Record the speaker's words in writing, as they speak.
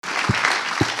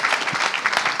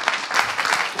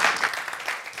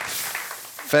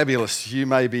Fabulous. You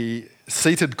may be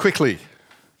seated quickly.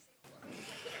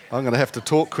 I'm going to have to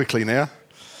talk quickly now.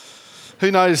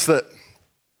 Who knows that,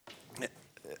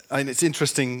 it's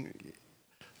interesting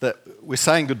that we're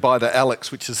saying goodbye to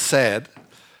Alex, which is sad,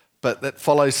 but that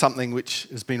follows something which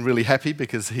has been really happy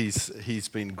because he's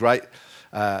been great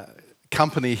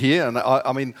company here. And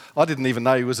I didn't even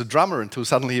know he was a drummer until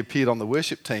suddenly he appeared on the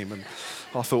worship team. And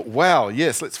I thought, wow,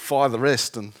 yes, let's fire the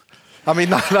rest. And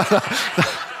no.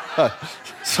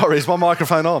 Sorry, is my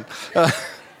microphone on?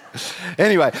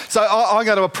 Anyway, so I'm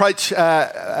going to approach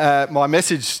my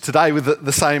message today with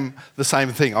the same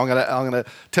thing. I'm going to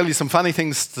tell you some funny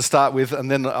things to start with, and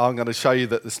then I'm going to show you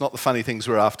that it's not the funny things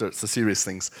we're after; it's the serious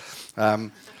things.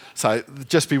 So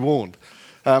just be warned.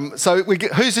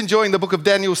 Who's enjoying the book of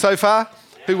Daniel so far?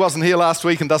 Who wasn't here last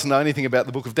week and doesn't know anything about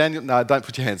the book of Daniel? No, don't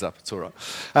put your hands up. It's all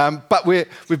right. But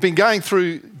we've been going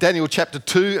through Daniel chapter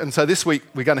 2, and so this week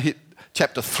we're going to hit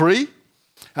chapter 3.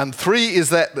 And 3 is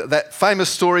that famous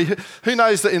story. Who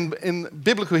knows that in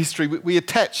biblical history we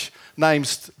attach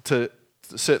names to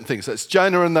certain things. So it's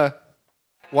Jonah and the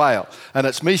whale, and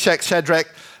it's Meshach,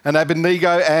 Shadrach, and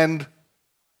Abednego and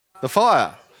the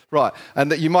fire. Right,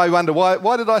 and you may wonder,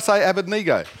 why did I say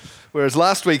Abednego? Whereas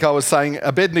last week I was saying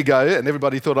Abednego, and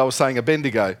everybody thought I was saying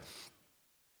Abednego.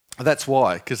 That's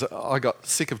why, because I got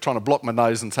sick of trying to block my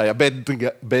nose and say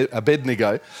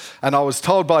Abednego, and I was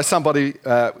told by somebody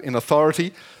in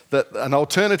authority that an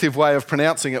alternative way of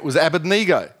pronouncing it was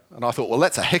Abednego. And I thought, well,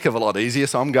 that's a heck of a lot easier,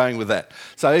 so I'm going with that.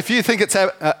 So if you think it's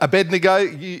Abednego,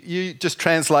 you just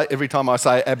translate every time I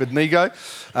say Abednego,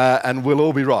 and we'll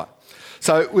all be right.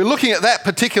 So we're looking at that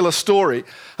particular story,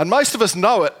 and most of us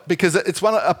know it because it's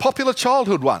a popular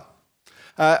childhood one.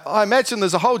 I imagine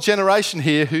there's a whole generation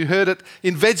here who heard it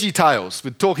in Veggie Tales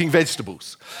with talking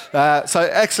vegetables. So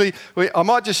actually, I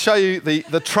might just show you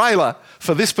the trailer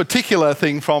for this particular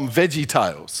thing from Veggie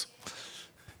Tales.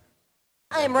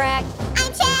 I'm Rack.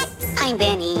 I'm Jack. I'm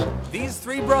Benny. These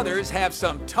three brothers have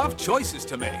some tough choices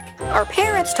to make. Our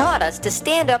parents taught us to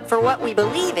stand up for what we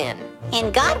believe in.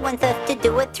 And God wants us to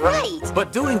do what's right.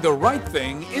 But doing the right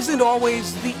thing isn't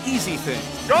always the easy thing.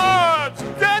 Guards,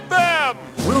 get them!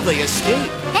 Will they escape?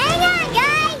 Hang on,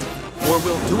 guys! Or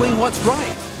will doing what's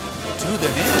right do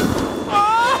them in?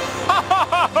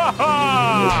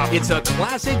 It's a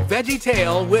classic Veggie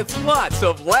Tale with lots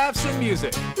of laughs and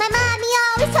music. My mommy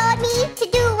always told me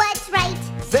to do what's right.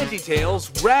 Veggie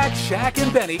Tales, Rack, Shack,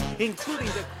 and Benny, including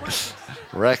the...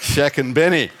 Rack, Shack, and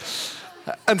Benny.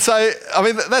 And so,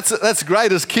 that's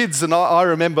great as kids, and I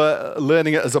remember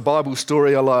learning it as a Bible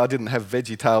story, although I didn't have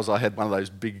Veggie Tales. I had one of those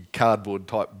big cardboard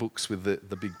type books with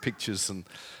the big pictures, and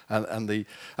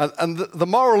the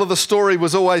moral of the story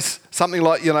was always something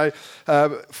like,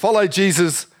 follow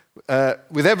Jesus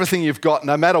with everything you've got,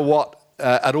 no matter what,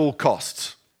 at all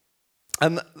costs.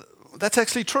 And that's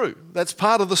actually true. That's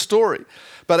part of the story.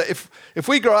 But if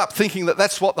we grow up thinking that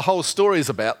that's what the whole story is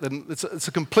about, then it's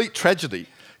a complete tragedy,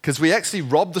 because we actually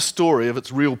rob the story of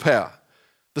its real power.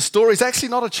 The story is actually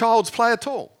not a child's play at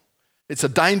all. It's a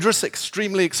dangerous,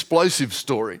 extremely explosive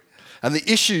story. And the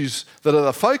issues that are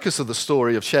the focus of the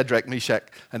story of Shadrach, Meshach,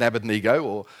 and Abednego,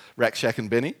 or Rack, Shack, and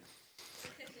Benny,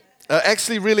 are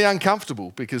actually really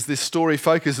uncomfortable, because this story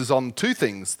focuses on two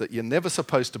things that you're never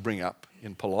supposed to bring up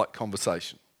in polite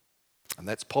conversation. And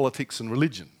that's politics and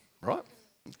religion, right?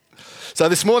 So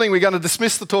this morning we're going to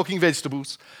dismiss the talking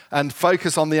vegetables and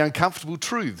focus on the uncomfortable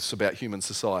truths about human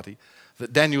society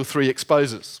that Daniel 3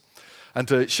 exposes. And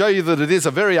to show you that it is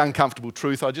a very uncomfortable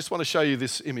truth, I just want to show you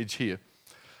this image here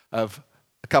of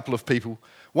a couple of people,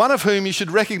 one of whom you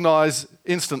should recognise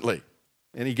instantly.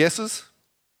 Any guesses?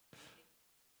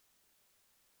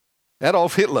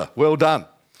 Adolf Hitler. Well done.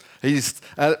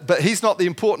 But he's not the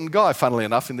important guy, funnily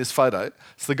enough, in this photo.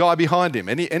 It's the guy behind him.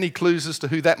 Any clues as to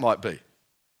who that might be?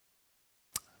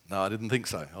 No, I didn't think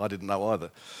so. I didn't know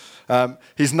either.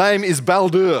 His name is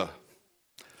Baldur,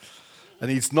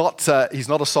 and he's not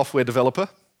a software developer,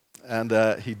 and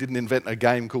he didn't invent a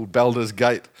game called Baldur's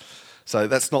Gate. So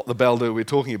that's not the Baldur we're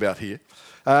talking about here.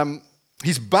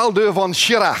 He's Baldur von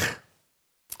Schirach,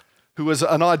 who was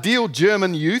an ideal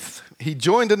German youth. He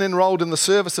joined and enrolled in the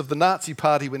service of the Nazi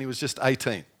Party when he was just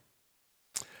 18.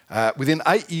 Within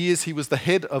 8 years, he was the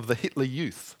head of the Hitler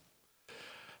Youth.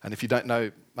 And if you don't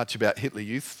know much about Hitler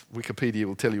Youth, Wikipedia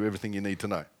will tell you everything you need to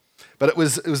know. But it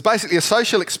was basically a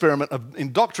social experiment of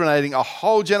indoctrinating a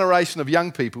whole generation of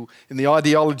young people in the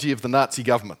ideology of the Nazi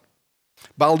government.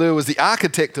 Baldur was the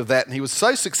architect of that, and he was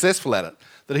so successful at it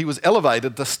that he was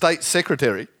elevated to state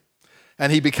secretary,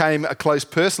 and he became a close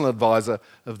personal advisor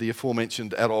of the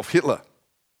aforementioned Adolf Hitler.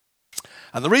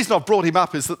 And the reason I've brought him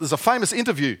up is that there's a famous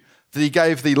interview that he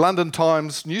gave the London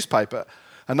Times newspaper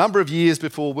a number of years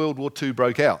before World War II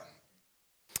broke out.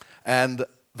 And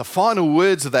the final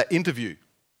words of that interview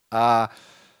are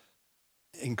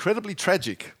incredibly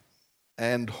tragic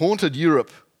and haunted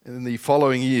Europe in the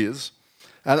following years.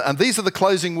 And these are the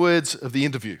closing words of the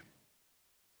interview.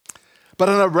 But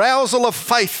an arousal of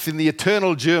faith in the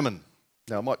eternal German.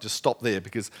 Now, I might just stop there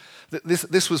because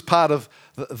this was part of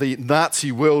the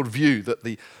Nazi worldview, that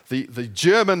the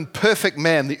German perfect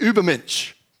man, the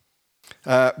Übermensch,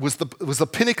 was the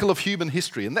pinnacle of human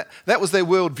history. And that was their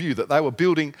worldview, that they were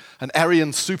building an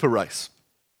Aryan super race.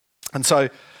 And so,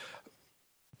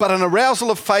 but an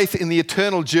arousal of faith in the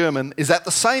eternal German is at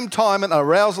the same time an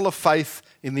arousal of faith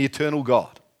in the eternal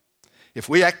God. If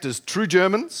we act as true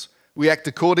Germans, we act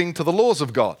according to the laws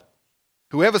of God.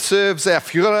 Whoever serves our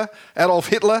Führer, Adolf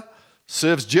Hitler,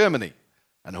 serves Germany.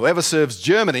 And whoever serves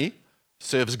Germany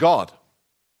serves God.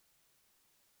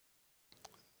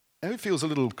 Who feels a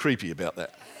little creepy about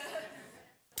that?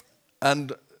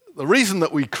 And the reason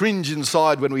that we cringe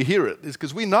inside when we hear it is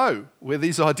because we know where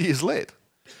these ideas led.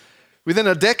 Within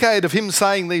a decade of him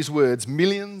saying these words,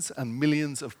 millions and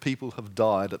millions of people have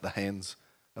died at the hands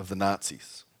of the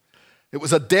Nazis. It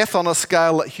was a death on a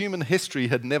scale that human history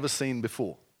had never seen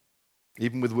before,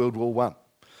 even with World War I.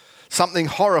 Something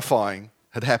horrifying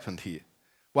had happened here.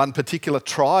 One particular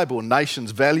tribe or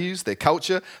nation's values, their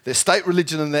culture, their state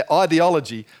religion and their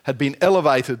ideology had been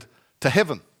elevated to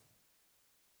heaven.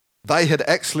 They had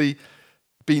actually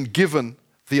been given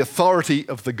the authority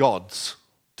of the gods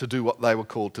to do what they were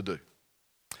called to do.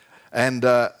 And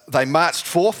they marched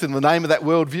forth in the name of that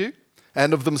worldview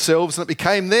and of themselves, and it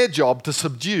became their job to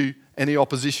subdue any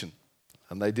opposition.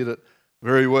 And they did it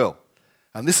very well.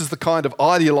 And this is the kind of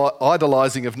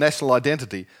idolising of national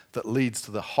identity that leads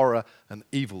to the horror and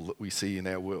evil that we see in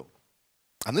our world.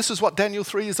 And this is what Daniel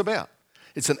 3 is about.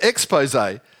 It's an expose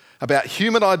about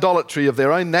human idolatry of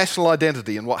their own national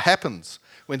identity and what happens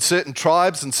when certain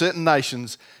tribes and certain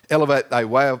nations elevate their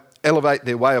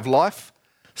way of life,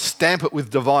 stamp it with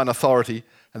divine authority,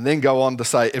 and then go on to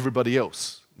say everybody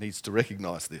else needs to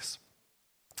recognise this.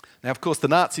 Now, of course, the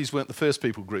Nazis weren't the first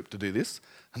people group to do this,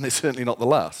 and they're certainly not the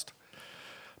last.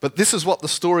 But this is what the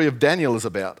story of Daniel is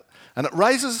about, and it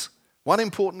raises one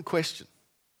important question.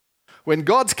 When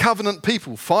God's covenant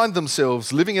people find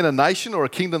themselves living in a nation or a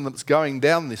kingdom that's going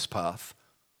down this path,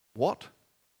 what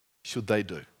should they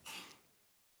do?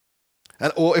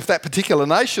 Or if that particular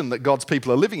nation that God's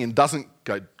people are living in doesn't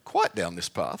go quite down this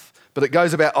path, but it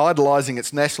goes about idolising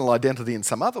its national identity in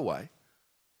some other way,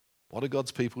 what are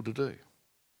God's people to do?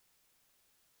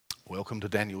 Welcome to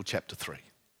Daniel chapter 3.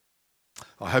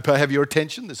 I hope I have your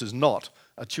attention. This is not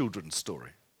a children's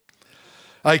story.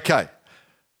 Okay.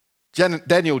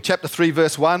 Daniel chapter 3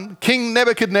 verse 1. King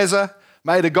Nebuchadnezzar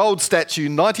made a gold statue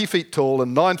 90 feet tall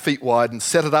and 9 feet wide and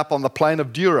set it up on the plain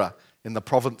of Dura in the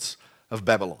province of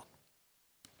Babylon.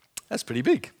 That's pretty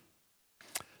big.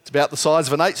 It's about the size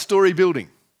of an 8-storey building,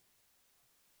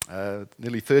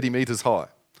 nearly 30 metres high.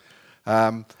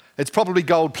 It's probably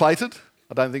gold plated.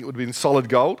 I don't think it would have been solid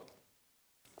gold.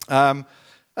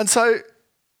 And so,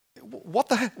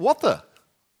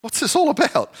 what's this all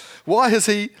about? Why has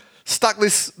he stuck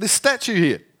this statue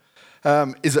here?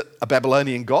 Is it a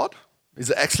Babylonian god? Is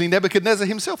it actually Nebuchadnezzar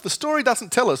himself? The story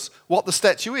doesn't tell us what the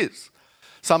statue is.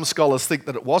 Some scholars think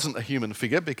that it wasn't a human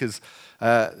figure because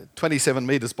 27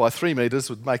 metres by 3 metres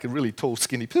would make a really tall,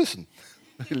 skinny person.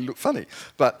 Really look funny.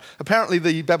 But apparently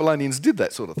the Babylonians did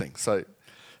that sort of thing. So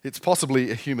it's possibly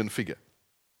a human figure.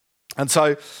 And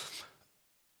so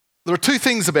there are two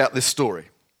things about this story.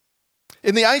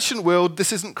 In the ancient world,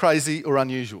 this isn't crazy or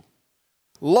unusual.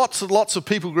 Lots and lots of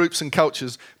people groups and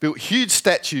cultures built huge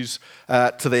statues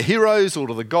to their heroes or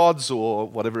to the gods or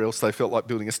whatever else they felt like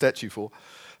building a statue for.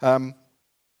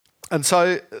 And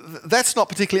so that's not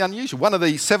particularly unusual. One of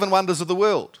the 7 wonders of the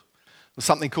world was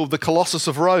something called the Colossus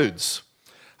of Rhodes,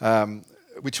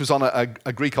 which was on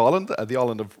a Greek island, the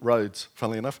island of Rhodes,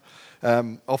 funnily enough,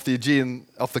 off the Aegean,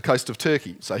 off the coast of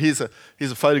Turkey. So here's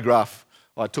a photograph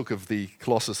I took of the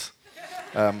Colossus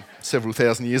several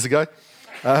thousand years ago.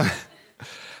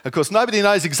 Of course, nobody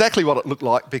knows exactly what it looked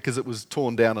like because it was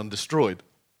torn down and destroyed.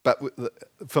 But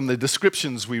from the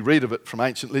descriptions we read of it from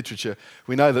ancient literature,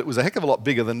 we know that it was a heck of a lot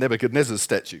bigger than Nebuchadnezzar's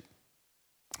statue.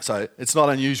 So it's not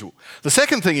unusual. The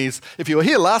second thing is, if you were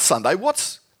here last Sunday,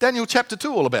 what's Daniel chapter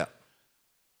 2 all about?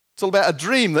 It's all about a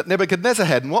dream that Nebuchadnezzar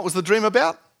had. And what was the dream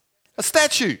about? A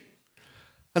statue.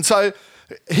 And so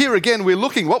here again, we're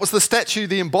looking, what was the statue,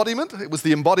 the embodiment? It was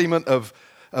the embodiment of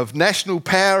national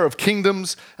power, of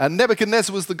kingdoms, and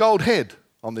Nebuchadnezzar was the gold head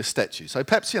on this statue. So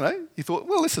perhaps, he thought,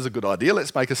 well, this is a good idea.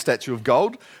 Let's make a statue of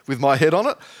gold with my head on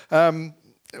it.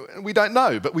 We don't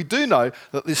know, but we do know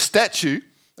that this statue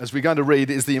as we're going to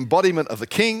read, is the embodiment of the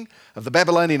king, of the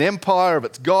Babylonian empire, of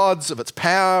its gods, of its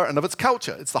power, and of its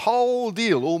culture. It's the whole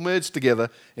deal all merged together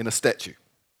in a statue.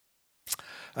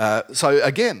 So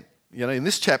again, in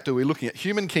this chapter, we're looking at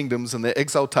human kingdoms and their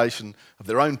exaltation of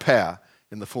their own power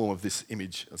in the form of this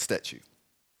image, a statue.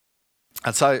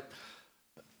 And so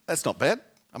that's not bad.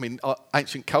 I mean,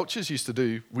 ancient cultures used to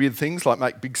do weird things like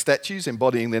make big statues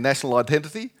embodying their national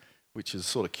identity, which is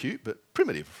sort of cute, but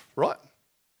primitive, right?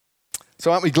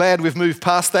 So aren't we glad we've moved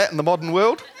past that in the modern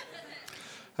world?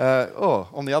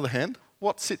 On the other hand,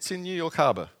 what sits in New York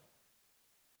Harbour?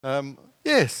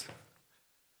 Yes,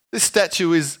 this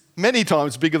statue is many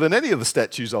times bigger than any of the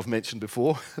statues I've mentioned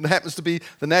before, and happens to be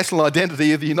the national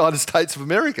identity of the United States of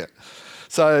America.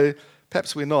 So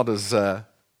perhaps we're not as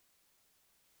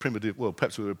primitive. Well,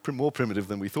 perhaps we were more primitive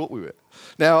than we thought we were.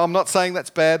 Now, I'm not saying that's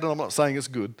bad, and I'm not saying it's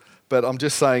good, but I'm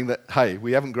just saying that, hey,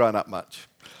 we haven't grown up much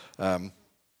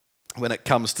when it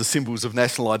comes to symbols of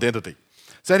national identity.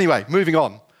 So anyway, moving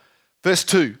on. Verse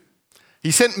 2.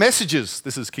 He sent messages,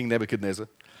 this is King Nebuchadnezzar,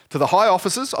 to the high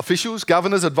officers, officials,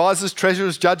 governors, advisors,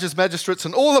 treasurers, judges, magistrates,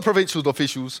 and all the provincial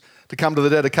officials to come to the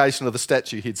dedication of the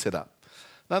statue he'd set up.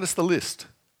 Notice the list.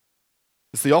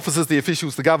 It's the officers, the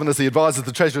officials, the governors, the advisors,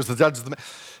 the treasurers, the judges.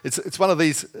 It's one of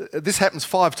these. This happens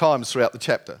 5 times throughout the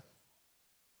chapter.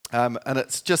 And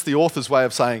it's just the author's way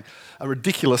of saying a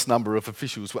ridiculous number of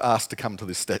officials were asked to come to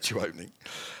this statue opening.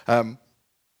 And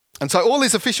so all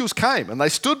these officials came, and they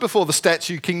stood before the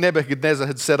statue King Nebuchadnezzar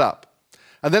had set up.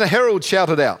 And then a herald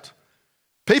shouted out,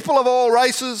 "People of all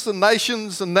races and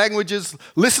nations and languages,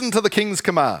 listen to the king's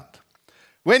command.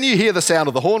 When you hear the sound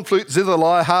of the horn, flute, zither,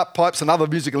 lyre, harp, pipes, and other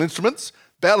musical instruments,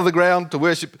 bow to the ground to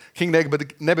worship King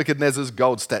Nebuchadnezzar's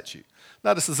gold statue."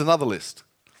 Notice there's another list.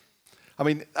 I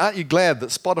mean, aren't you glad that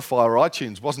Spotify or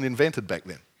iTunes wasn't invented back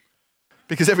then?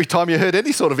 Because every time you heard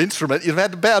any sort of instrument, you'd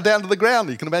had to bow down to the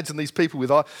ground. You can imagine these people with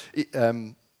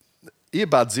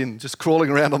earbuds in, just crawling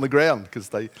around on the ground because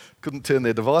they couldn't turn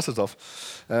their devices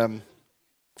off.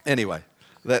 Anyway,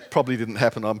 that probably didn't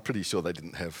happen. I'm pretty sure they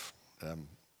didn't have,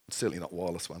 certainly not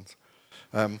wireless ones.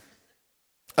 And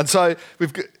so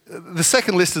we've got, the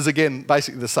second list is again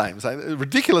basically the same. So a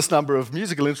ridiculous number of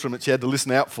musical instruments you had to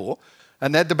listen out for,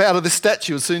 and had to bow to this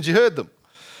statue as soon as you heard them.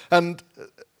 And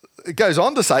it goes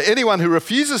on to say, anyone who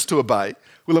refuses to obey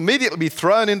will immediately be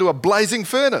thrown into a blazing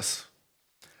furnace.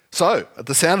 So, at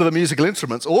the sound of the musical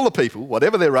instruments, all the people,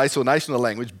 whatever their race or nation or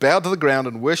language, bowed to the ground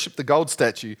and worshipped the gold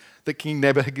statue that King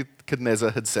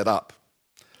Nebuchadnezzar had set up.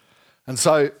 And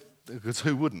so, because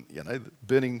who wouldn't,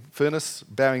 burning furnace,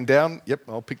 bowing down, yep,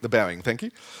 I'll pick the bowing, thank you.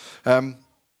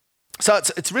 So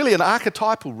it's really an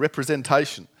archetypal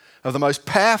representation of the most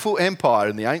powerful empire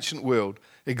in the ancient world,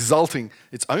 exalting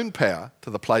its own power to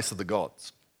the place of the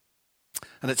gods.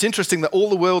 And it's interesting that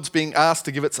all the world's being asked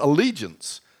to give its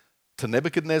allegiance to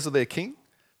Nebuchadnezzar, their king,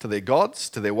 to their gods,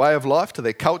 to their way of life, to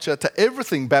their culture, to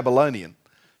everything Babylonian,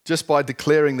 just by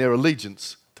declaring their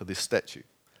allegiance to this statue.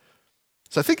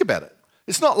 So think about it.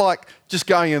 It's not like just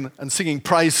going in and singing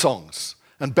praise songs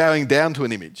and bowing down to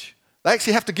an image. They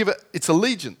actually have to give it its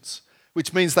allegiance,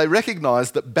 which means they recognise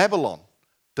that Babylon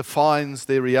defines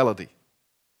their reality.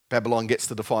 Babylon gets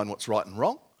to define what's right and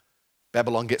wrong.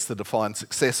 Babylon gets to define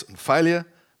success and failure.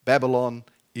 Babylon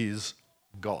is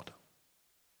God.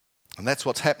 And that's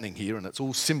what's happening here, and it's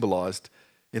all symbolised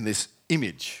in this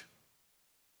image.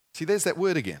 See, there's that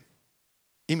word again,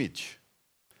 image.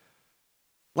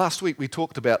 Last week we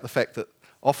talked about the fact that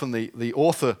often the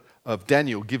author of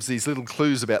Daniel gives these little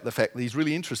clues about the fact that he's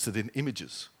really interested in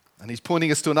images. And he's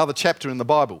pointing us to another chapter in the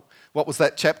Bible. What was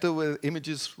that chapter where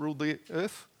images ruled the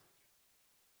earth?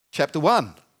 Chapter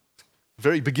 1,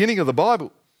 very beginning of the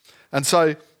Bible. And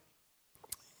so,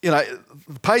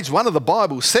 page 1 of the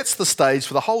Bible sets the stage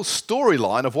for the whole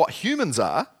storyline of what humans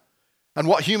are and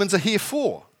what humans are here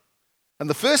for. And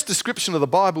the first description of the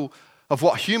Bible of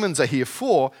what humans are here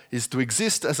for is to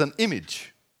exist as an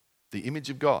image, the image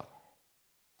of God.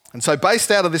 And so based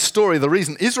out of this story, the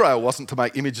reason Israel wasn't to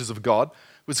make images of God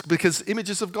was because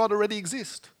images of God already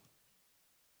exist.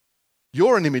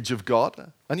 You're an image of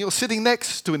God, and you're sitting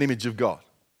next to an image of God.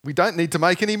 We don't need to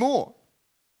make any more.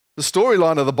 The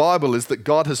storyline of the Bible is that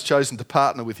God has chosen to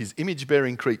partner with his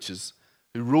image-bearing creatures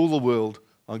who rule the world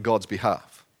on God's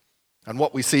behalf. And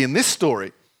what we see in this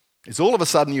story is all of a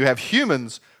sudden you have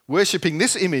humans worshipping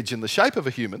this image in the shape of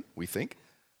a human, we think,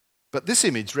 but this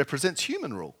image represents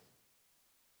human rule.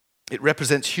 It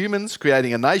represents humans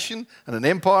creating a nation and an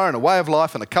empire and a way of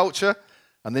life and a culture,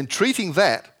 and then treating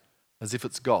that as if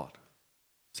it's God.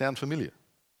 Sound familiar?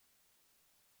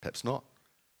 Perhaps not.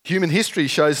 Human history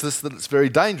shows us that it's very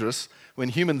dangerous when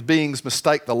human beings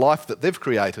mistake the life that they've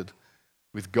created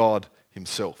with God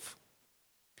himself.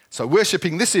 So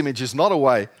worshipping this image is not a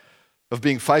way of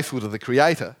being faithful to the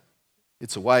Creator.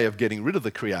 It's a way of getting rid of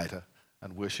the Creator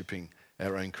and worshipping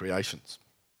our own creations.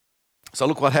 So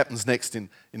look what happens next in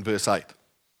verse 8.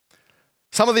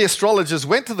 Some of the astrologers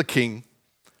went to the king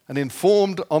and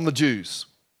informed on the Jews.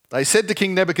 They said to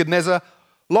King Nebuchadnezzar,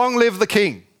 "Long live the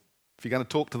king." If you're going to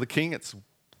talk to the king, it's a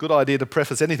good idea to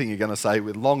preface anything you're going to say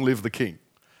with "Long live the king."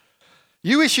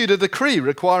 "You issued a decree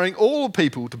requiring all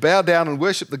people to bow down and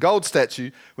worship the gold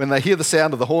statue when they hear the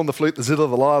sound of the horn, the flute, the zither,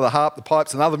 the lyre, the harp, the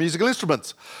pipes, and other musical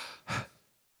instruments.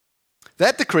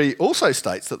 That decree also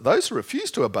states that those who refuse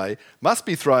to obey must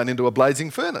be thrown into a blazing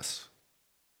furnace.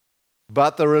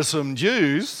 But there are some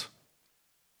Jews,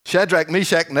 Shadrach,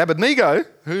 Meshach, and Abednego,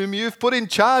 whom you've put in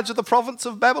charge of the province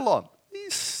of Babylon."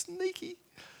 He's sneaky.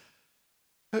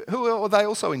 Who are they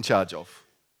also in charge of?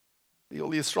 All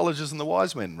the astrologers and the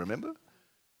wise men, remember?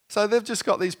 So they've just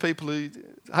got these people who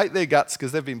hate their guts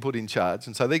because they've been put in charge,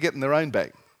 and so they're getting their own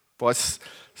back by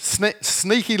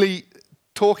sneakily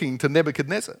talking to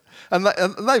Nebuchadnezzar. And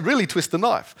they really twist the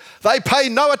knife. "They pay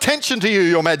no attention to you,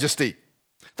 your majesty.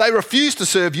 They refuse to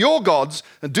serve your gods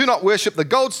and do not worship the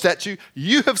gold statue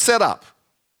you have set up."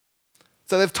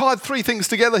 So they've tied three things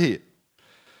together here.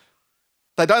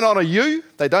 They don't honour you,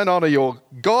 they don't honour your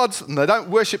gods, and they don't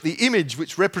worship the image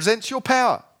which represents your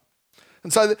power.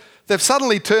 And so they've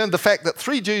suddenly turned the fact that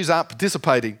three Jews aren't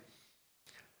participating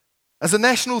as a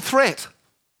national threat.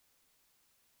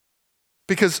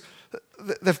 Because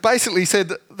they've basically said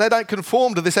that they don't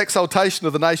conform to this exaltation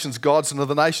of the nation's gods and of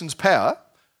the nation's power.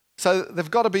 So they've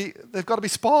got to be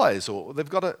spies, or they've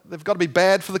got to be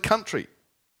bad for the country.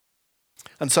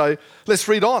 And so let's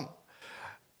read on.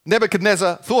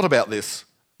 Nebuchadnezzar thought about this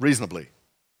reasonably.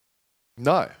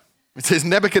 No. It says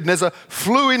Nebuchadnezzar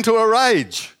flew into a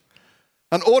rage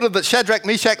and ordered that Shadrach,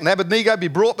 Meshach, and Abednego be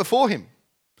brought before him.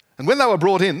 And when they were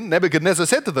brought in, Nebuchadnezzar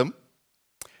said to them,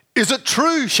 "Is it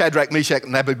true, Shadrach, Meshach,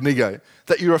 and Abednego,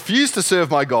 that you refuse to serve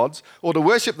my gods or to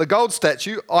worship the gold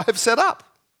statue I have set up?"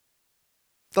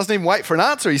 Doesn't even wait for an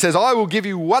answer. He says, "I will give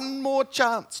you one more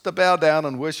chance to bow down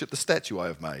and worship the statue I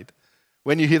have made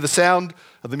when you hear the sound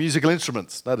of the musical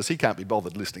instruments." Notice he can't be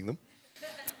bothered listing them.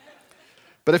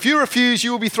 "But if you refuse,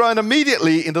 you will be thrown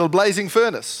immediately into the blazing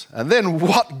furnace. And then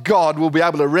what God will be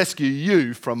able to rescue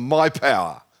you from my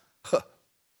power?"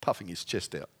 Puffing his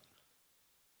chest out.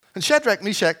 And Shadrach,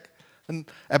 Meshach, and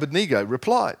Abednego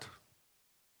replied,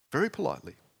 very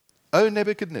politely, "O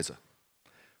Nebuchadnezzar,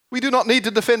 we do not need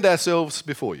to defend ourselves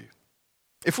before you.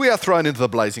 If we are thrown into the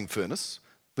blazing furnace,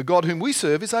 the God whom we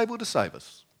serve is able to save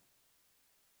us.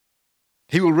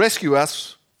 He will rescue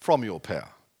us from your power,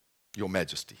 your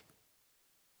majesty.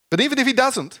 But even if he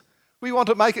doesn't, we want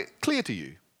to make it clear to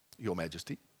you, your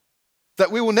majesty,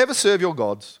 that we will never serve your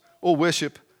gods or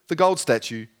worship the gold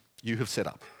statue you have set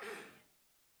up."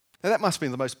 Now that must be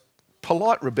the most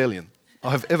polite rebellion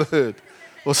I've ever heard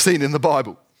or seen in the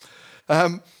Bible.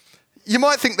 You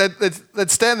might think that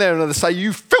they'd stand there and they'd say,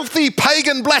 "You filthy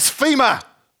pagan blasphemer."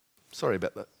 Sorry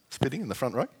about that spitting in the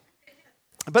front row.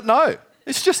 But no,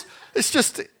 it's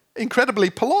just incredibly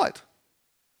polite.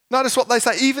 Notice what they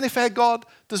say, even if our God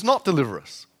does not deliver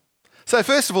us. So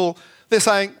first of all, they're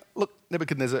saying, "Look,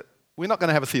 Nebuchadnezzar, we're not going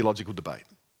to have a theological debate.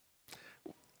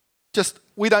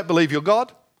 We don't believe you're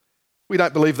God. We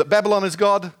don't believe that Babylon is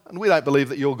God, and we don't believe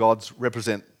that your gods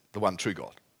represent the one true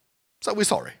God. So we're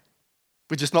sorry.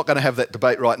 We're just not going to have that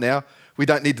debate right now. We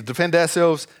don't need to defend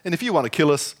ourselves, and if you want to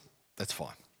kill us, that's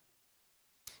fine.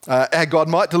 Our God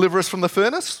might deliver us from the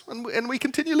furnace, and we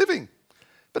continue living.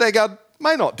 But our God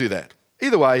may not do that.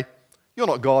 Either way, you're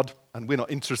not God, and we're not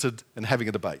interested in having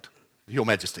a debate, your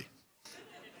majesty."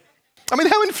 I mean,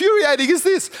 how infuriating is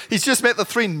this? He's just met the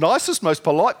three nicest, most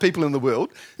polite people in the world,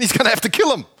 and he's going to have to kill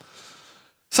them.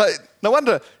 So no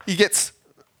wonder he gets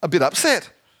a bit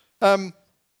upset,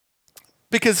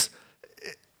 because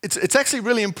it's actually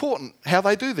really important how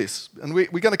they do this, and we're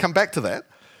going to come back to that.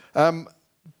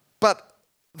 But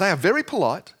they are very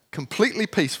polite, completely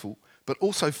peaceful, but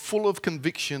also full of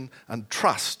conviction and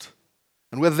trust.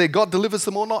 And whether their God delivers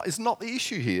them or not is not the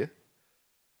issue here.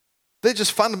 They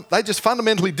just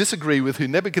fundamentally disagree with who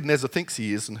Nebuchadnezzar thinks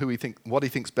he is and what he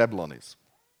thinks Babylon is.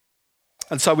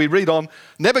 And so we read on,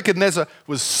 Nebuchadnezzar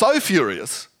was so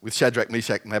furious with Shadrach,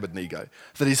 Meshach, and Abednego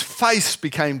that his face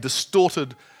became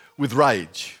distorted with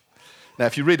rage. Now,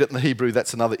 if you read it in the Hebrew,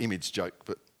 that's another image joke,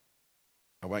 but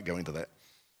I won't go into that.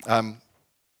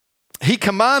 He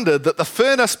commanded that the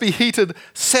furnace be heated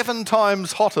 7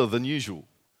 times hotter than usual.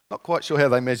 Not quite sure how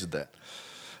they measured that.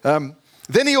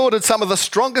 Then he ordered some of the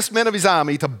strongest men of his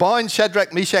army to bind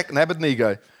Shadrach, Meshach, and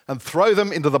Abednego and throw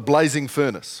them into the blazing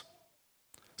furnace.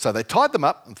 So they tied them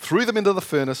up and threw them into the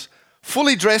furnace,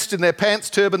 fully dressed in their pants,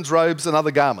 turbans, robes, and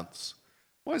other garments.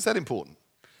 Why is that important?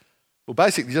 Well,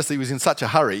 basically, just he was in such a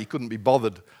hurry, he couldn't be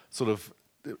bothered sort of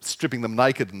stripping them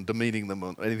naked and demeaning them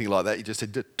or anything like that. He just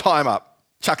said, tie them up,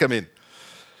 chuck them in.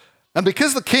 And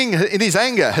because the king, in his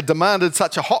anger, had demanded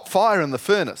such a hot fire in the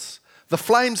furnace, the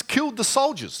flames killed the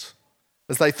soldiers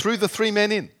as they threw the 3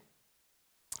 men in.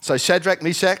 So Shadrach,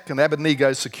 Meshach, and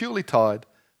Abednego, securely tied,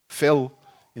 fell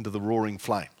into the roaring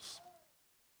flames.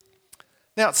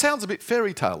 Now, it sounds a bit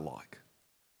fairy tale-like,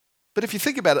 but if you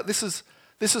think about it, this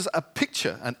is a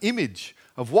picture, an image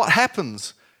of what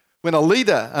happens when a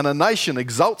leader and a nation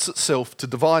exalts itself to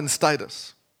divine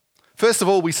status. First of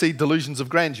all, we see delusions of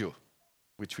grandeur,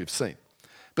 which we've seen.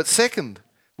 But second,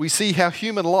 we see how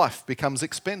human life becomes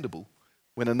expendable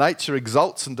when a nature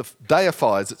exalts and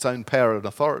deifies its own power and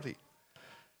authority.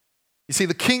 You see,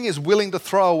 the king is willing to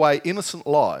throw away innocent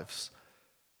lives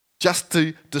just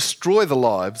to destroy the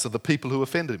lives of the people who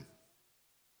offend him.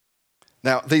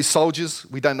 Now, these soldiers,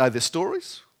 we don't know their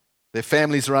stories. Their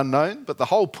families are unknown, but the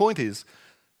whole point is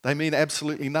they mean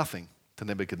absolutely nothing to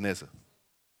Nebuchadnezzar.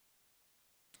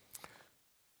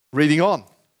 Reading on,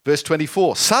 verse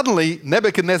 24. Suddenly,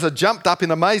 Nebuchadnezzar jumped up in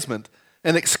amazement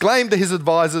and exclaimed to his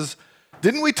advisors,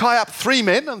 "Didn't we tie up 3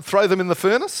 men and throw them in the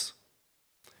furnace?"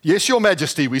 "Yes, your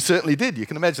majesty, we certainly did." You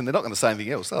can imagine they're not going to say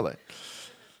anything else, are they?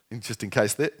 Just in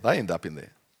case they end up in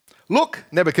there. "Look,"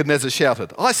 Nebuchadnezzar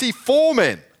shouted, "I see 4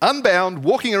 men, unbound,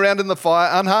 walking around in the fire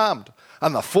unharmed,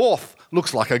 and the 4th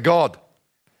looks like a god."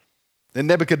 Then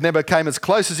Nebuchadnezzar came as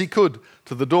close as he could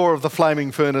to the door of the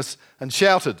flaming furnace and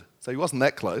shouted, so he wasn't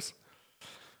that close,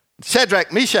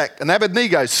 "Shadrach, Meshach, and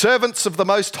Abednego, servants of the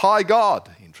Most High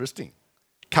God." Interesting.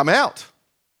 "Come out.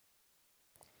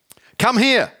 Come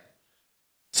here."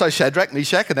 So Shadrach,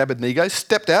 Meshach, and Abednego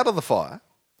stepped out of the fire,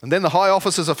 and then the high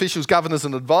officers, officials, governors,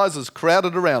 and advisors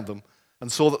crowded around them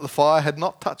and saw that the fire had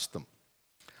not touched them.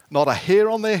 Not a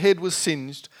hair on their head was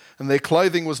singed, and their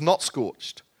clothing was not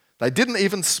scorched. They didn't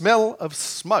even smell of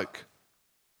smoke.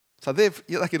 So they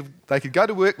could go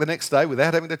to work the next day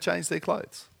without having to change their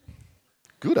clothes.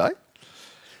 Good, eh?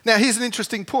 Now, here's an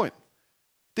interesting point.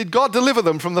 Did God deliver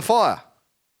them from the fire?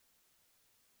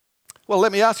 Well,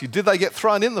 let me ask you, did they get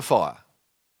thrown in the fire?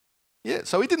 Yeah,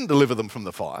 so he didn't deliver them from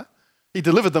the fire. He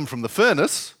delivered them from the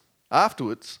furnace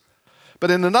afterwards.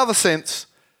 But in another sense,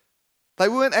 they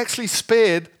weren't actually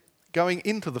spared going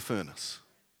into the furnace.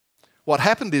 What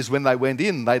happened is when they went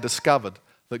in, they discovered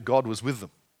that God was with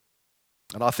them.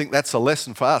 And I think that's a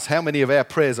lesson for us. How many of our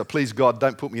prayers are, "Please God,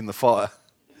 don't put me in the fire"?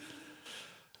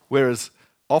 Whereas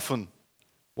often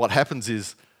what happens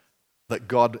is that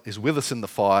God is with us in the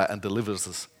fire and delivers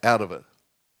us out of it,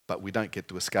 but we don't get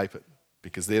to escape it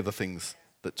because they're the things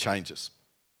that change us.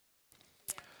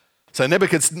 So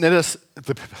Nebuchadnezzar,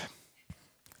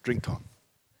 drink time.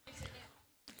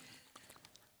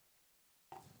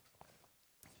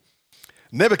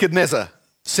 Nebuchadnezzar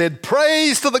said,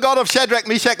 "Praise to the God of Shadrach,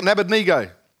 Meshach, and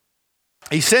Abednego.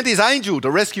 He sent his angel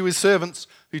to rescue his servants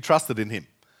who trusted in him."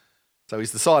 So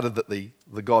he's decided that the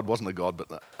God wasn't a god,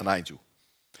 but an angel.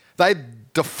 "They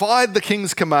defied the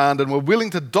king's command and were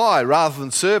willing to die rather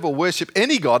than serve or worship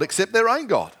any god except their own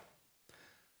God.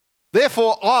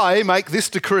 Therefore, I make this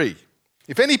decree.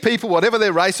 If any people, whatever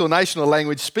their race or nation or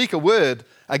language, speak a word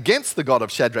against the God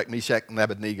of Shadrach, Meshach, and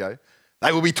Abednego,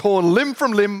 they will be torn limb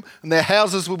from limb and their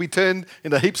houses will be turned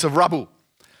into heaps of rubble."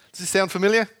 Does this sound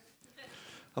familiar?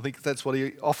 I think that's what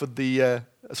he offered the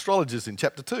astrologers in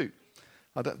chapter 2.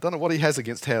 I don't know what he has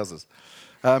against houses.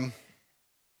 It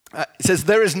says,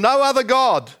 "There is no other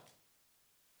God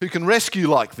who can rescue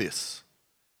like this."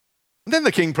 And then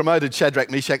the king promoted Shadrach,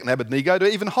 Meshach, and Abednego to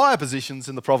even higher positions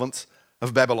in the province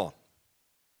of Babylon.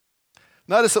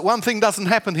 Notice that one thing doesn't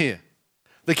happen here.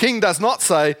 The king does not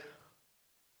say,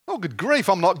 "Oh, good grief,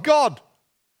 I'm not God.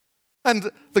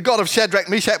 And the God of Shadrach,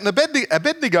 Meshach, and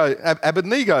Abednego,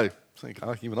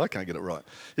 even I can't get it right,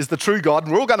 is the true God,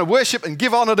 and we're all going to worship and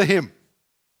give honour to him."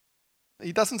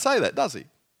 He doesn't say that, does he?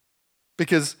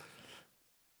 Because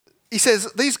he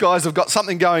says, these guys have got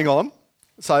something going on,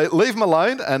 so leave them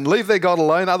alone and leave their God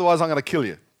alone, otherwise I'm going to kill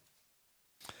you.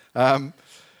 And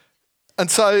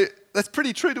so that's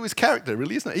pretty true to his character,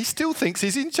 really, isn't it? He still thinks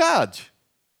he's in charge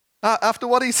after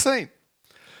what he's seen.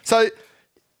 So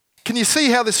can you see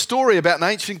how this story about an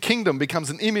ancient kingdom becomes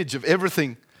an image of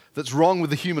everything that's wrong with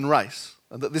the human race?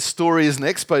 And that this story is an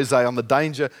expose on the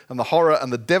danger and the horror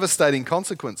and the devastating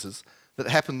consequences that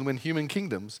happen when human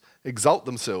kingdoms exalt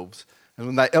themselves and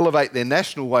when they elevate their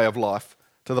national way of life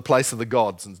to the place of the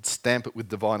gods and stamp it with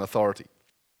divine authority.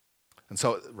 And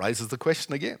so it raises the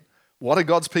question again, what are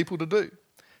God's people to do?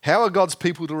 How are God's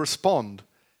people to respond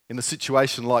in a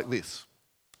situation like this?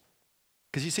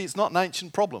 Because you see, it's not an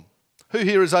ancient problem. Who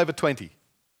here is over 20?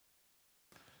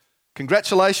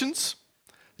 Congratulations.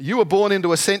 You were born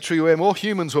into a century where more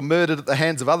humans were murdered at the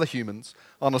hands of other humans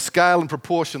on a scale and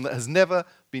proportion that has never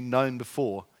been known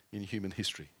before in human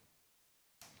history.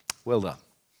 Well done.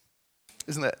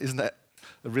 Isn't that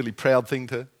a really proud thing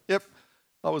to... Yep,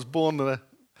 I was born in a...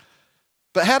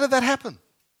 But how did that happen?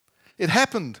 It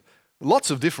happened for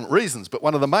lots of different reasons, but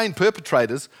one of the main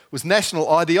perpetrators was national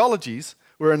ideologies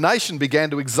where a nation began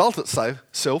to exalt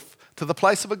itself to the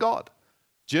place of a god.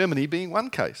 Germany being one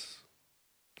case.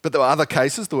 But there were other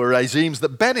cases. There were regimes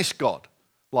that banished God,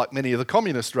 like many of the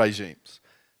communist regimes.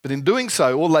 But in doing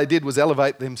so, all they did was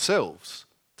elevate themselves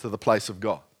to the place of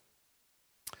God.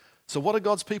 So what are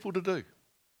God's people to do?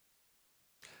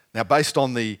 Now, based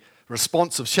on the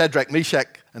response of Shadrach,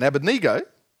 Meshach, and Abednego,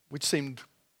 which seemed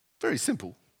very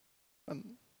simple and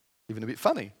even a bit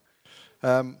funny,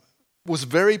 was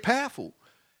very powerful.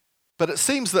 But it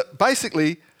seems that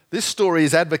basically this story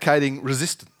is advocating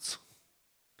resistance.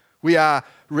 We are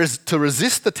to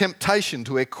resist the temptation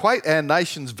to equate our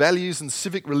nation's values and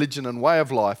civic religion and way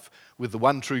of life with the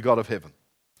one true God of heaven.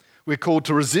 We're called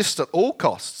to resist at all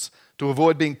costs to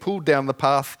avoid being pulled down the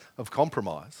path of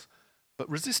compromise. But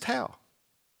resist how?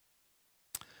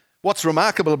 What's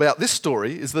remarkable about this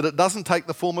story is that it doesn't take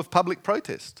the form of public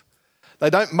protest. They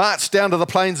don't march down to the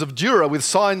plains of Dura with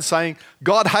signs saying,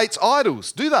 God hates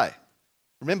idols, do they?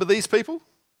 Remember these people?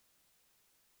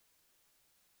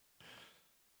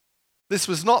 This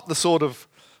was not the sort of...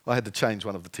 I had to change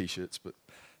one of the T-shirts, but...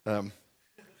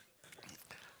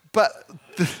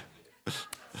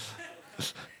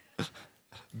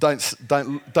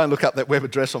 Don't look up that web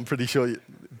address. I'm pretty sure it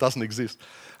doesn't exist.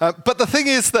 But the thing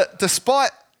is that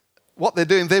despite what they're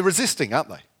doing, they're resisting, aren't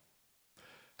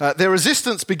they? Their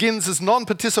resistance begins as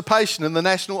non-participation in the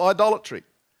national idolatry.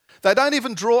 They don't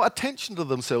even draw attention to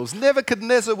themselves.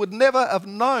 Nebuchadnezzar would never have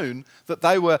known that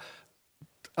they were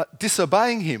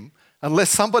disobeying him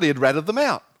unless somebody had ratted them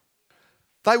out.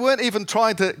 They weren't even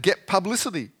trying to get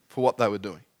publicity for what they were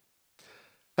doing.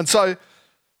 And so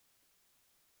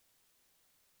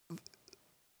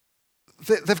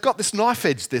they've got this knife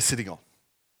edge they're sitting on.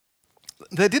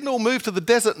 They didn't all move to the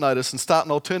desert, notice, and start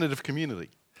an alternative community.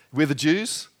 We're the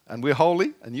Jews, and we're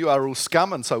holy, and you are all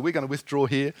scum, and so we're going to withdraw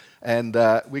here, and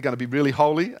we're going to be really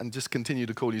holy and just continue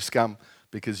to call you scum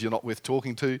because you're not worth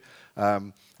talking to.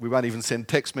 We won't even send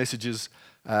text messages.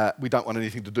 We don't want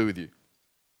anything to do with you.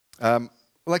 Well,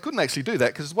 they couldn't actually do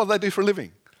that because what do they do for a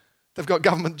living? They've got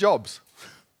government jobs.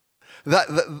 They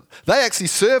actually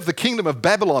serve the kingdom of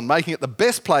Babylon, making it the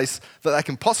best place that they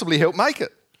can possibly help make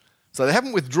it. So they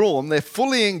haven't withdrawn, they're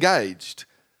fully engaged,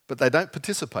 but they don't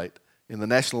participate in the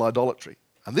national idolatry.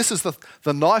 And this is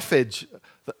the knife edge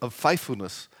of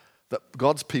faithfulness that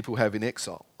God's people have in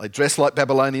exile. They dress like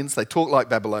Babylonians, they talk like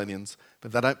Babylonians,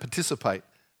 but they don't participate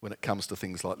when it comes to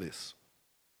things like this.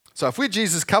 So if we're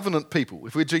Jesus' covenant people,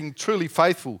 if we're being truly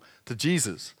faithful to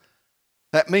Jesus,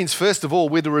 that means first of all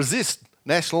we're to resist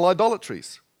national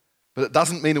idolatries. But it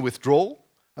doesn't mean a withdrawal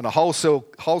and a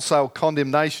wholesale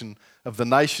condemnation of the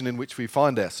nation in which we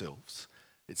find ourselves.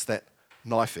 It's that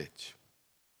knife edge.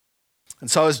 And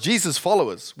so as Jesus'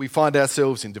 followers, we find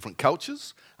ourselves in different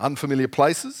cultures, unfamiliar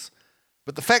places,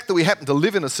 but the fact that we happen to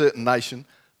live in a certain nation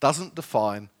doesn't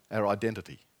define our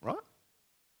identity, right?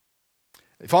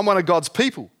 If I'm one of God's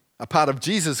people, a part of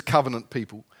Jesus' covenant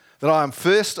people, then I am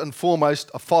first and foremost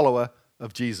a follower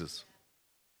of Jesus.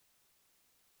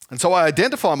 And so I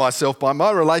identify myself by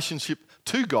my relationship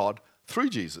to God through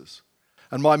Jesus.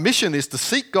 And my mission is to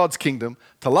seek God's kingdom,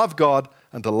 to love God,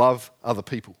 and to love other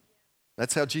people.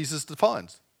 That's how Jesus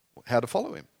defines how to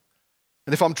follow him.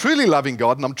 And if I'm truly loving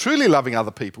God and I'm truly loving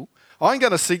other people, I'm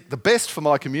going to seek the best for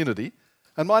my community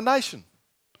and my nation.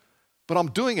 But I'm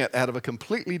doing it out of a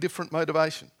completely different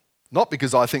motivation. Not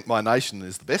because I think my nation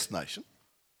is the best nation.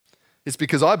 It's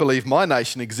because I believe my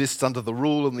nation exists under the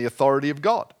rule and the authority of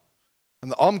God. And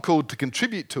that I'm called to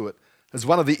contribute to it as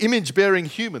one of the image-bearing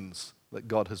humans that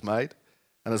God has made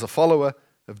and as a follower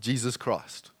of Jesus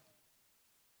Christ.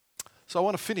 So I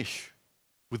want to finish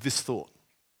with this thought.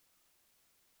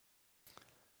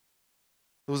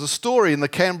 There was a story in the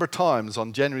Canberra Times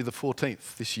on January the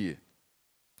 14th this year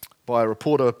by a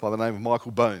reporter by the name of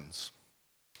Michael Bones.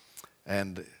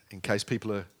 And in case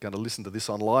people are going to listen to this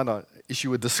online, I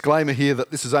issue a disclaimer here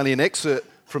that this is only an excerpt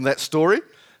from that story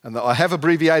and that I have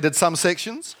abbreviated some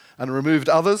sections and removed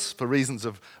others for reasons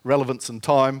of relevance and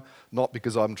time, not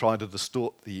because I'm trying to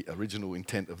distort the original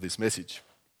intent of this message.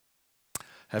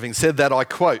 Having said that, I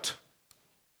quote,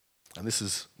 and this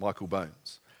is Michael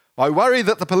Bones, "I worry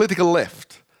that the political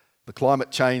left, the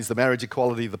climate change, the marriage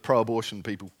equality, the pro-abortion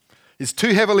people, is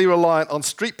too heavily reliant on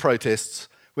street protests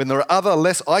when there are other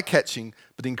less eye-catching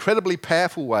but incredibly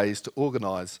powerful ways to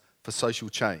organise for social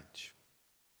change.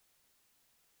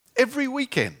 Every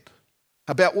weekend,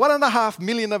 about 1.5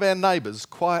 million of our neighbours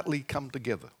quietly come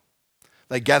together.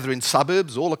 They gather in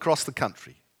suburbs all across the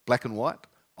country, black and white,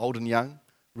 old and young,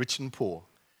 rich and poor,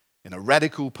 in a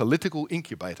radical political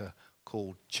incubator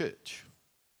called church.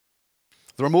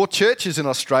 There are more churches in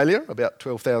Australia, about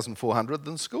 12,400,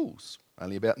 than schools,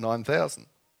 only about 9,000.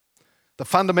 The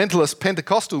fundamentalist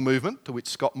Pentecostal movement, to which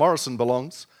Scott Morrison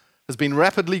belongs, has been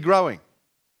rapidly growing.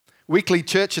 Weekly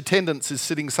church attendance is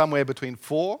sitting somewhere between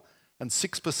 4 and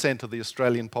 6% of the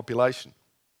Australian population.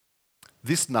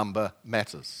 This number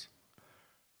matters.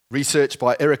 Research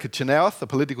by Erica Chenoweth, a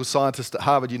political scientist at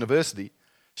Harvard University,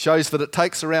 shows that it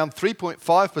takes around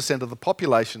 3.5% of the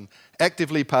population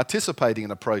actively participating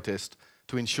in a protest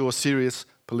to ensure serious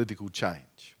political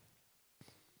change.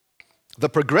 The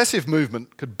progressive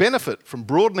movement could benefit from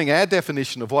broadening our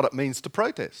definition of what it means to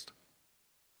protest.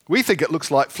 We think it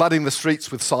looks like flooding the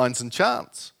streets with signs and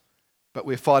chants, but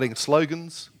we're fighting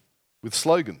slogans with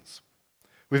slogans.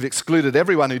 We've excluded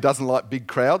everyone who doesn't like big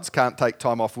crowds, can't take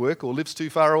time off work, or lives too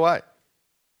far away.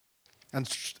 And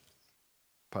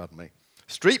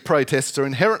street protests are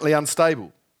inherently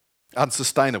unsustainable.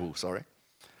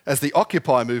 As the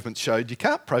Occupy movement showed, you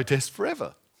can't protest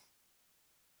forever.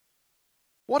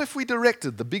 What if we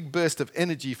directed the big burst of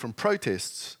energy from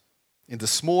protests into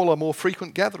smaller, more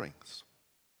frequent gatherings?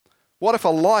 What if a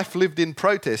life lived in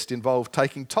protest involved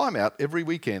taking time out every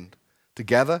weekend to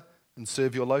gather and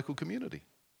serve your local community?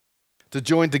 To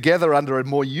join together under a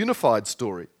more unified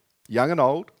story, young and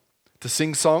old, to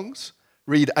sing songs,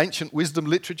 read ancient wisdom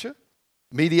literature,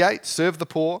 mediate, serve the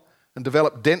poor, and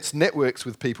develop dense networks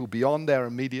with people beyond our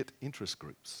immediate interest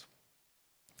groups.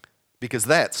 Because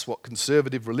that's what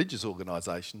conservative religious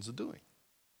organisations are doing.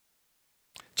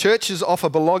 Churches offer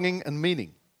belonging and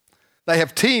meaning. They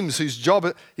have teams whose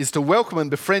job is to welcome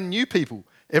and befriend new people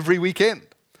every weekend.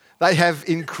 They have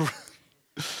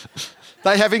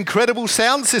incredible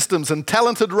sound systems and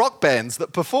talented rock bands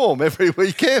that perform every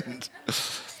weekend.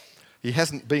 He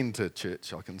hasn't been to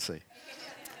church, I can see.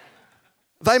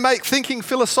 They make thinking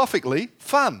philosophically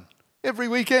fun every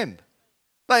weekend.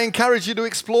 They encourage you to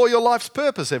explore your life's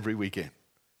purpose every weekend.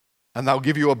 And they'll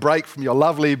give you a break from your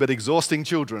lovely but exhausting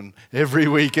children every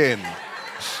weekend.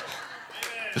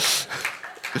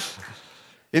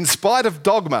 In spite of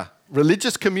dogma,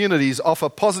 religious communities offer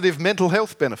positive mental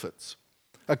health benefits.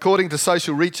 According to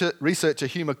social researcher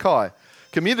Hugh Mackay,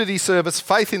 community service,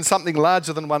 faith in something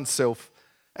larger than oneself,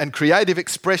 and creative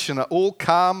expression are all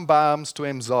calm balms to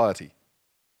anxiety.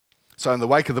 So in the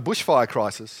wake of the bushfire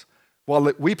crisis,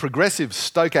 while we progressives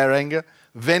stoke our anger,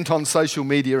 vent on social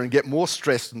media and get more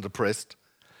stressed and depressed,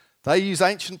 they use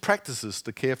ancient practices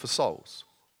to care for souls.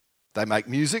 They make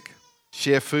music,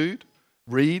 share food,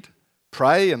 read,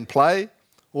 pray and play,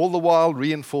 all the while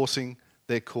reinforcing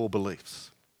their core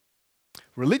beliefs.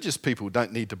 Religious people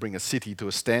don't need to bring a city to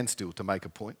a standstill to make a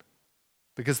point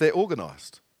because they're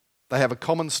organised. They have a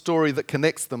common story that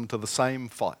connects them to the same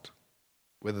fight,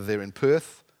 whether they're in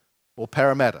Perth or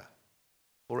Parramatta,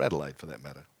 or Adelaide for that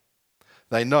matter.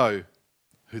 They know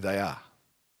who they are.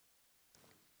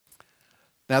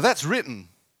 Now that's written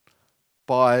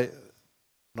by an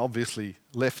obviously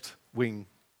left-wing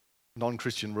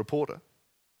non-Christian reporter.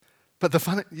 But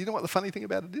you know what the funny thing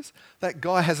about it is? That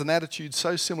guy has an attitude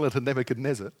so similar to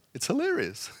Nebuchadnezzar, it's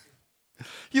hilarious.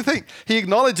 You think he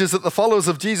acknowledges that the followers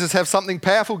of Jesus have something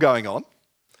powerful going on,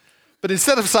 but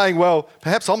instead of saying, well,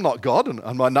 perhaps I'm not God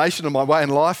and my nation and my way in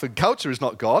life and culture is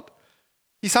not God,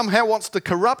 he somehow wants to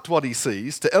corrupt what he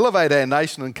sees to elevate our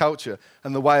nation and culture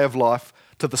and the way of life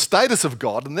to the status of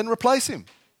God and then replace him.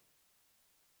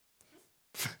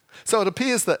 So it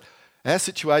appears that our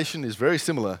situation is very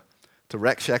similar to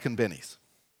Rack, Shack and Benny's.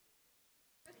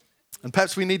 And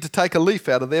perhaps we need to take a leaf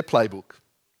out of their playbook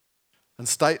and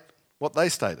state what they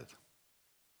stated.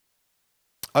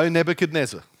 O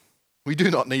Nebuchadnezzar, we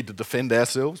do not need to defend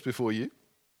ourselves before you.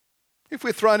 If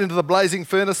we're thrown into the blazing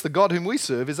furnace, the God whom we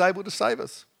serve is able to save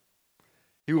us.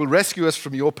 He will rescue us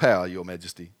from your power, your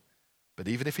majesty. But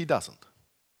even if he doesn't,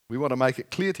 we want to make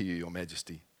it clear to you, your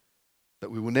majesty,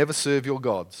 that we will never serve your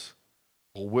gods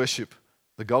or worship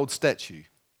the gold statue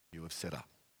you have set up.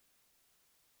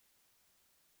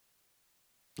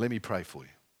 Let me pray for you.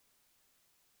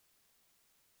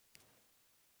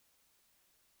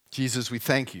 Jesus, we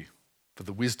thank you for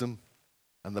the wisdom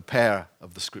and the power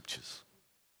of the scriptures.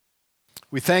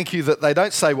 We thank you that they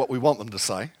don't say what we want them to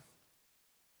say,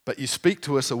 but you speak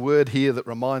to us a word here that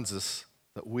reminds us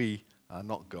that we are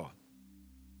not God.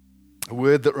 A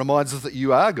word that reminds us that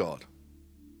you are God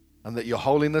and that your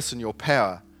holiness and your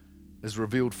power is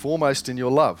revealed foremost in your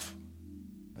love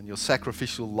and your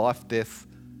sacrificial life, death,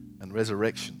 and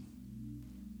resurrection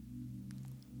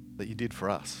that you did for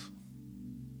us.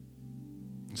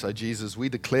 And so, Jesus, we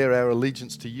declare our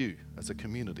allegiance to you as a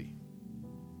community.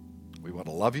 We want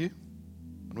to love you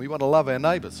and we want to love our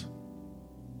neighbours.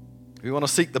 We want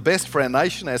to seek the best for our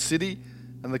nation, our city,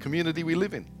 and the community we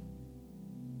live in.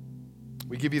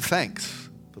 We give you thanks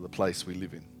for the place we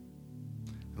live in.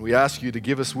 And we ask you to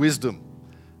give us wisdom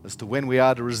as to when we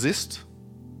are to resist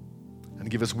and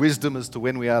give us wisdom as to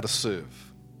when we are to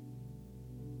serve.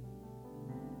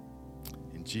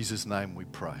 In Jesus' name we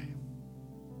pray.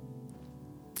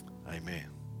 Amen.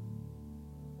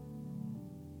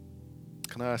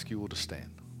 Can I ask you all to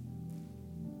stand?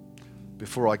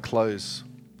 Before I close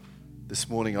this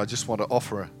morning, I just want to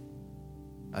offer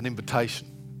an invitation.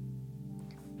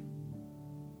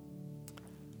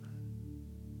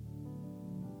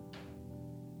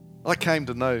 I came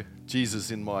to know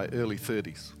Jesus in my early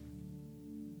 30s.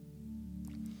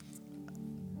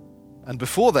 And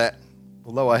before that,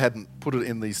 although I hadn't put it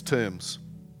in these terms,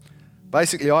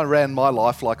 basically I ran my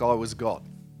life like I was God.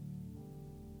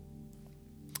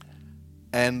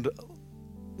 And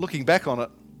looking back on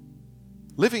it,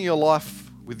 living your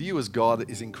life with you as God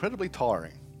is incredibly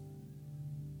tiring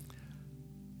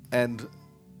and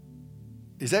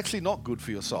is actually not good for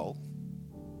your soul.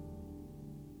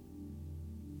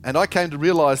 And I came to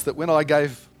realize that when I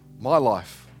gave my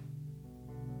life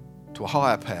to a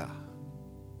higher power,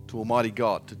 to Almighty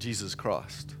God, to Jesus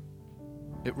Christ,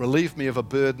 it relieved me of a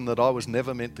burden that I was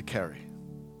never meant to carry.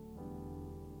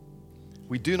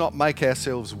 We do not make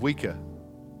ourselves weaker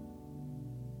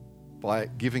by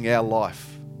giving our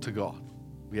life to God.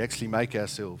 We actually make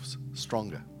ourselves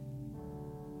stronger.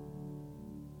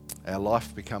 Our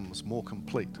life becomes more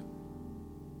complete.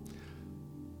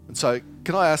 And so,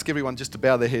 can I ask everyone just to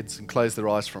bow their heads and close their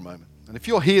eyes for a moment? And if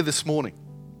you're here this morning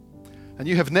and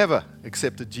you have never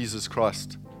accepted Jesus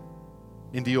Christ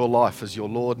into your life as your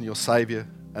Lord and your Saviour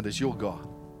and as your God,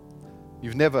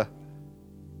 you've never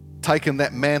taken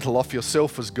that mantle off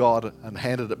yourself as God and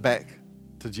handed it back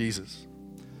to Jesus,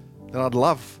 then I'd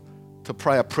love to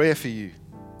pray a prayer for you,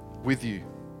 with you,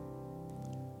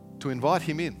 to invite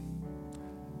Him in,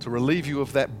 to relieve you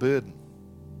of that burden,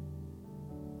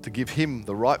 to give Him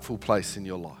the rightful place in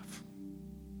your life.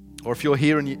 Or if you're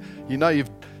here and you know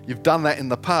you've done that in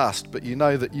the past, but you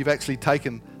know that you've actually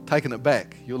taken it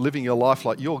back. You're living your life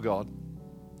like your God,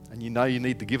 and you know you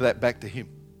need to give that back to Him.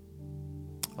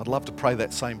 I'd love to pray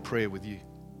that same prayer with you,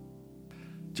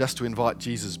 just to invite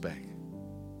Jesus back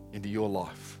into your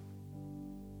life,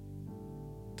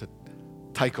 to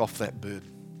take off that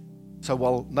burden. So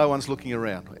while no one's looking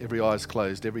around, every eye's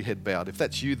closed, every head bowed, if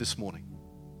that's you this morning,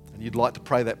 and you'd like to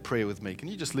pray that prayer with me, can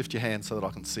you just lift your hand so that I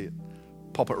can see it?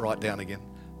 Pop it right down again.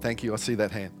 Thank you, I see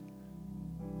that hand.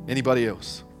 Anybody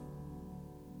else?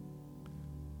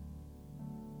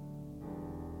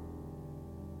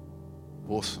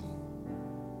 Awesome.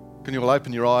 Can you all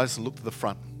open your eyes and look to the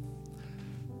front?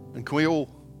 And can we all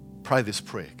pray this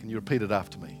prayer? Can you repeat it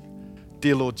after me?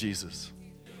 Dear Lord Jesus,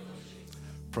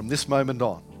 from this moment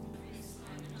on,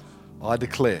 I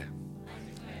declare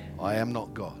I am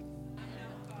not God.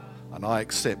 And I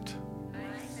accept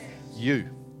you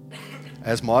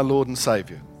as my Lord and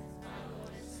Saviour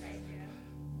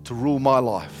to rule my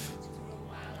life,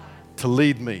 to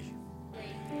lead me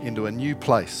into a new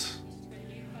place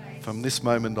from this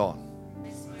moment on.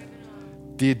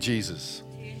 Dear Jesus,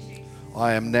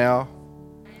 I am now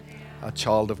a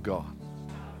child of God.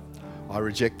 I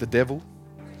reject the devil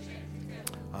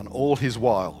and all his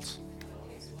wiles.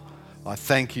 I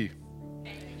thank you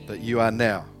that you are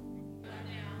now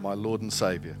my Lord and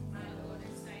Saviour.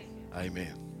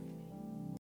 Amen.